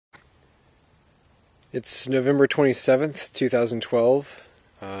It's November 27th, 2012.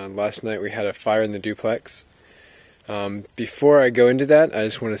 Last night we had a fire in the duplex. Before I go into that, I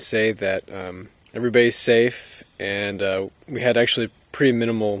just want to say that everybody's safe, and we had actually pretty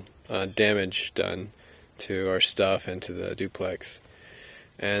minimal damage done to our stuff and to the duplex.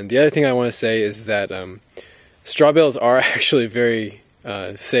 And the other thing I want to say is that straw bales are actually very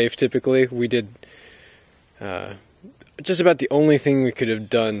safe typically. We did just about the only thing we could have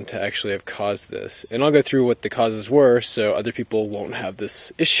done to actually have caused this. And I'll go through what the causes were so other people won't have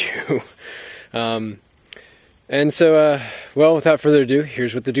this issue. And so, well, without further ado,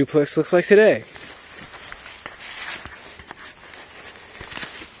 here's what the duplex looks like today.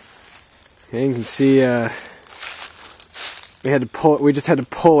 And you can see we just had to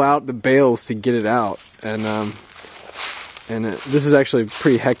pull out the bales to get it out, and this is actually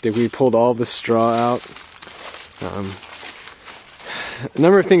pretty hectic. We pulled all the straw out. A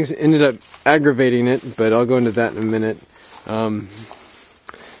number of things ended up aggravating it, but I'll go into that in a minute.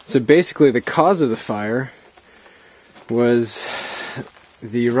 So basically the cause of the fire was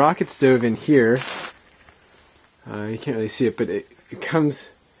the rocket stove in here. You can't really see it, but it comes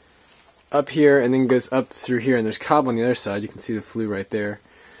up here and then goes up through here, and there's cob on the other side. You can see the flue right there.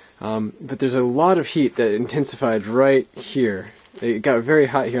 But there's a lot of heat that intensified right here. It got very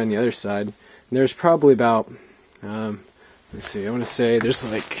hot here on the other side. And there's probably about, let's see, I want to say there's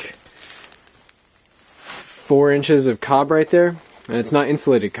like 4 inches of cob right there. And it's not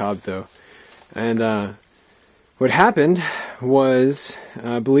insulated cob though. And what happened was,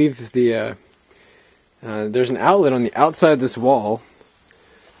 I believe there's an outlet on the outside of this wall.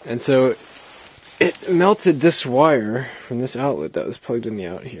 And so it melted this wire from this outlet that was plugged in the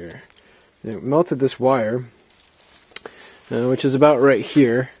out here. And it melted this wire, which is about right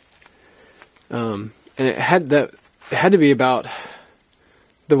here. And it had to be about,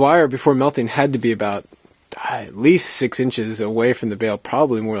 the wire before melting had to be about at least 6 inches away from the bale,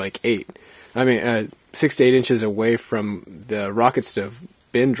 probably more like 8. 6 to 8 inches away from the rocket stove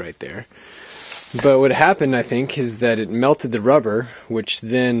bend right there. But what happened, I think, is that it melted the rubber, which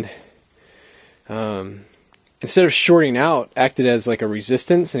then, instead of shorting out, acted as like a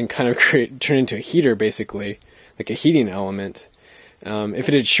resistance and kind of turned into a heater, basically, like a heating element. If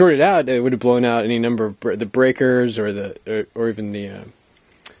it had shorted out, it would have blown out any number of the breakers or even the.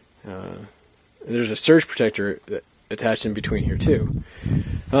 There's a surge protector attached in between here too.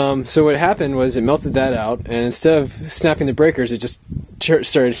 So what happened was it melted that out, and instead of snapping the breakers, it just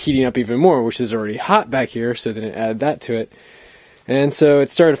started heating up even more, which is already hot back here. So then it added that to it, and so it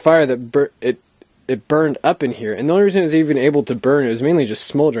started a fire that it burned up in here. And the only reason it was even able to burn, it was mainly just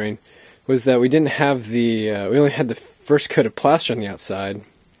smoldering, was that we didn't have we only had the first coat of plaster on the outside,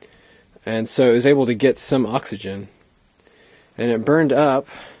 and so it was able to get some oxygen, and it burned up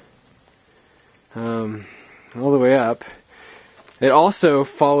all the way up. It also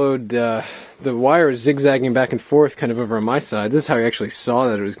followed, the wire was zigzagging back and forth kind of over on my side. This is how I actually saw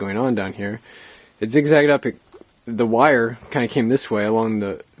that it was going on down here. It zigzagged up, the wire kind of came this way along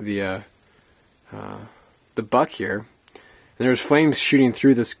the buck here. And there was flames shooting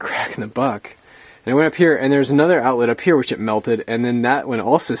through this crack in the buck. And it went up here, and there's another outlet up here which it melted, and then that one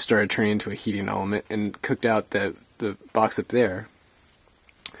also started turning into a heating element and cooked out the box up there.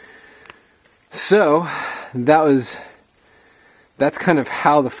 So, that's kind of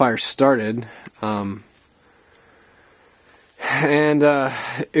how the fire started, and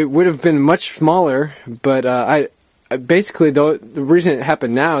it would have been much smaller, but I basically, the reason it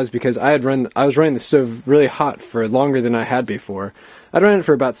happened now is because I was running the stove really hot for longer than I had before. I'd run it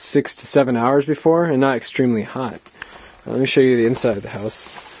for about 6 to 7 hours before, and not extremely hot. Let me show you the inside of the house.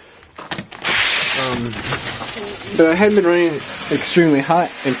 But I hadn't been running extremely hot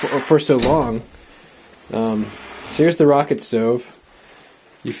for so long. So here's the rocket stove.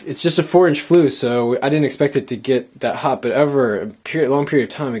 It's just a 4-inch flue, so I didn't expect it to get that hot, but over a long period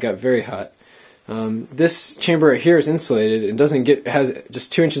of time it got very hot. This chamber right here is insulated. It has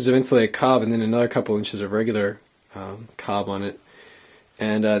just 2 inches of insulated cob and then another couple inches of regular cob on it.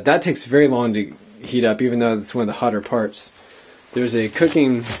 And that takes very long to heat up, even though it's one of the hotter parts. There's a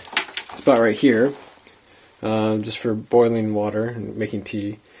cooking spot right here, just for boiling water and making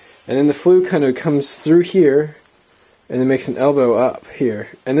tea. And then the flue kind of comes through here and then makes an elbow up here.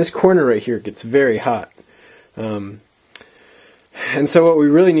 And this corner right here gets very hot. And so what we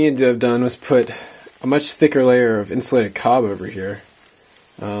really needed to have done was put a much thicker layer of insulated cob over here.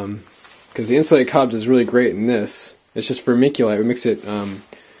 Because the insulated cob does really great in this. It's just vermiculite. We mix it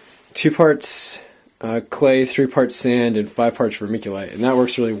 2 parts clay, 3 parts sand, and 5 parts vermiculite. And that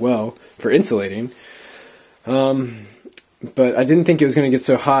works really well for insulating. But I didn't think it was going to get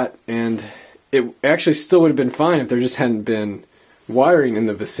so hot, and it actually still would have been fine if there just hadn't been wiring in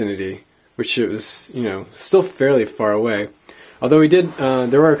the vicinity, which it was, you know, still fairly far away. Although we did,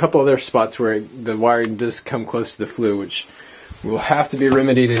 there were a couple other spots where the wiring does come close to the flue, which will have to be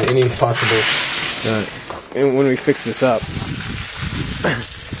remedied in any possible, when we fix this up.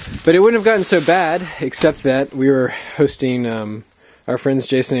 But it wouldn't have gotten so bad, except that we were hosting our friends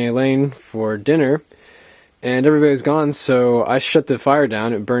Jason and Elaine for dinner, and everybody was gone, so I shut the fire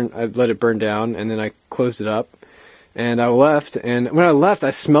down. I let it burn down, and then I closed it up, and I left. And when I left,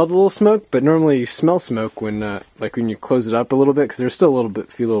 I smelled a little smoke. But normally you smell smoke when, like when you close it up a little bit, because there's still a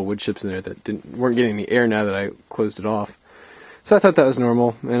few little wood chips in there that weren't getting any air now that I closed it off. So I thought that was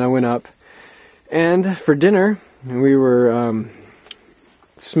normal, and I went up. And for dinner, we were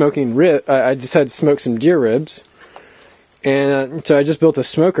smoking I decided to smoke some deer ribs, and so I just built a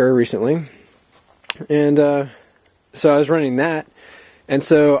smoker recently. And so I was running that, and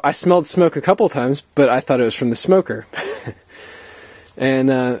so I smelled smoke a couple times, but I thought it was from the smoker. And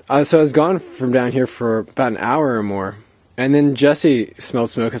so I was gone from down here for about an hour or more, and then Jesse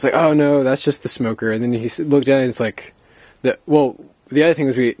smelled smoke. I was like, "Oh no, that's just the smoker." And then he looked at it, and it's like, the other thing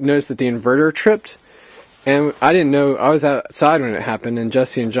was we noticed that the inverter tripped, and I didn't know. I was outside when it happened, and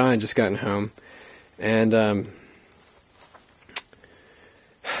Jesse and John had just gotten home, and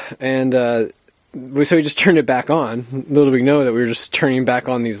so we just turned it back on. Little did we know that we were just turning back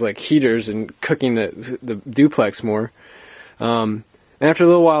on these like heaters and cooking the duplex more. And after a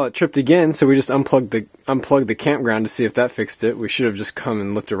little while, it tripped again, so we just unplugged the campground to see if that fixed it. We should have just come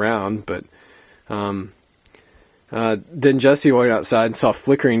and looked around, but then Jesse went outside and saw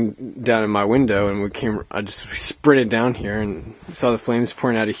flickering down in my window, and we sprinted down here and saw the flames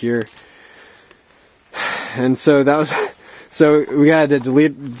pouring out of here. And so that was. So we had a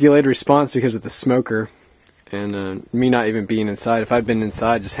delayed response because of the smoker, and me not even being inside. If I'd been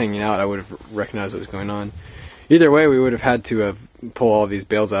inside just hanging out, I would have recognized what was going on. Either way, we would have had to pull all of these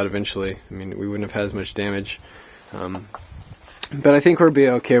bales out eventually. I mean, we wouldn't have had as much damage. But I think we'll be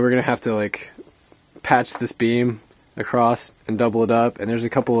okay. We're going to have to like patch this beam across and double it up. And there's a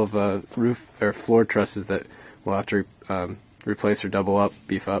couple of roof or floor trusses that we'll have to replace or double up,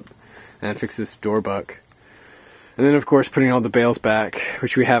 beef up, and fix this door buck. And then, of course, putting all the bales back,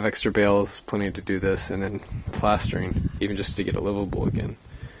 which we have extra bales, plenty to do this, and then plastering, even just to get it livable again.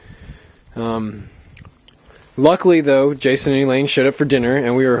 Luckily, though, Jason and Elaine showed up for dinner,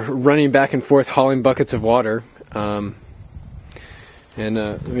 and we were running back and forth hauling buckets of water. And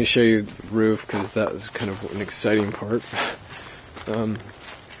let me show you the roof, because that was kind of an exciting part.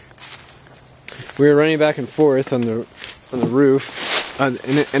 We were running back and forth on the roof,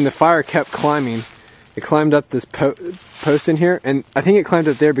 and the fire kept climbing. It climbed up this post in here, and I think it climbed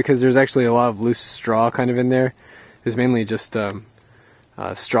up there because there's actually a lot of loose straw kind of in there. It was mainly just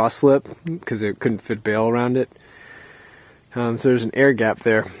straw slip because it couldn't fit bale around it. So there's an air gap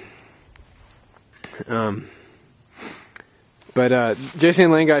there. But Jason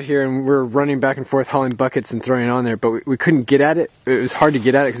and Elaine got here, and we were running back and forth hauling buckets and throwing it on there, but we couldn't get at it. It was hard to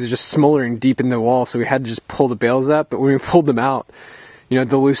get at it because it was just smoldering deep in the wall, so we had to just pull the bales up. But when we pulled them out, you know,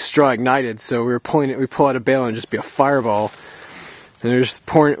 the loose straw ignited, so we pull out a bale and it'd just be a fireball. And we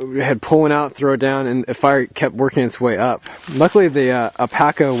had pulling out, throw it down, and the fire kept working its way up. Luckily, the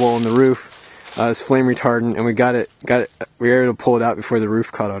alpaca wool on the roof is flame retardant, and we were able to pull it out before the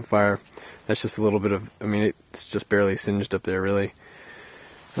roof caught on fire. That's just a little bit of, I mean, it's just barely singed up there, really.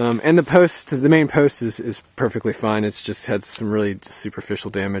 And the main post is perfectly fine. It's just had some really just superficial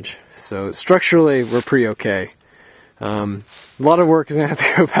damage. So structurally, we're pretty okay. A lot of work is going to have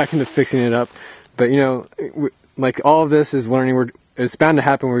to go back into fixing it up, but you know, like all of this is learning. It's bound to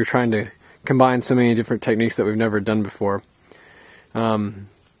happen when we're trying to combine so many different techniques that we've never done before.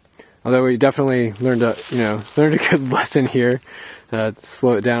 Although we definitely learned a good lesson here, to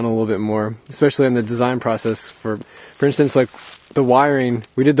slow it down a little bit more, especially in the design process. For instance, like the wiring,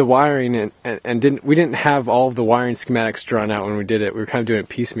 we did the wiring and we didn't have all of the wiring schematics drawn out when we did it. We were kind of doing it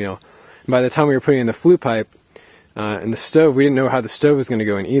piecemeal. And by the time we were putting in the flue pipe, and the stove, we didn't know how the stove was going to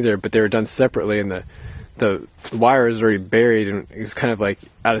go in either, but they were done separately, and the wire was already buried, and it was kind of like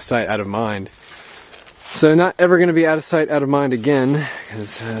out of sight, out of mind. So not ever going to be out of sight, out of mind again,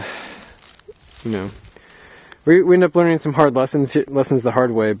 because, you know, we end up learning some hard lessons the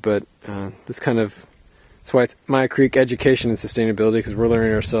hard way, but that's why it's Maya Creek Education and Sustainability, because we're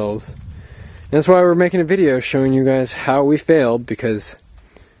learning ourselves. And that's why we're making a video showing you guys how we failed, because,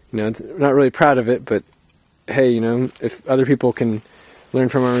 you know, I'm not really proud of it, but hey, you know, if other people can learn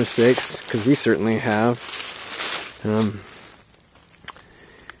from our mistakes, because we certainly have.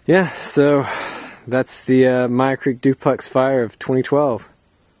 Yeah, so that's the Maya Creek Duplex fire of 2012.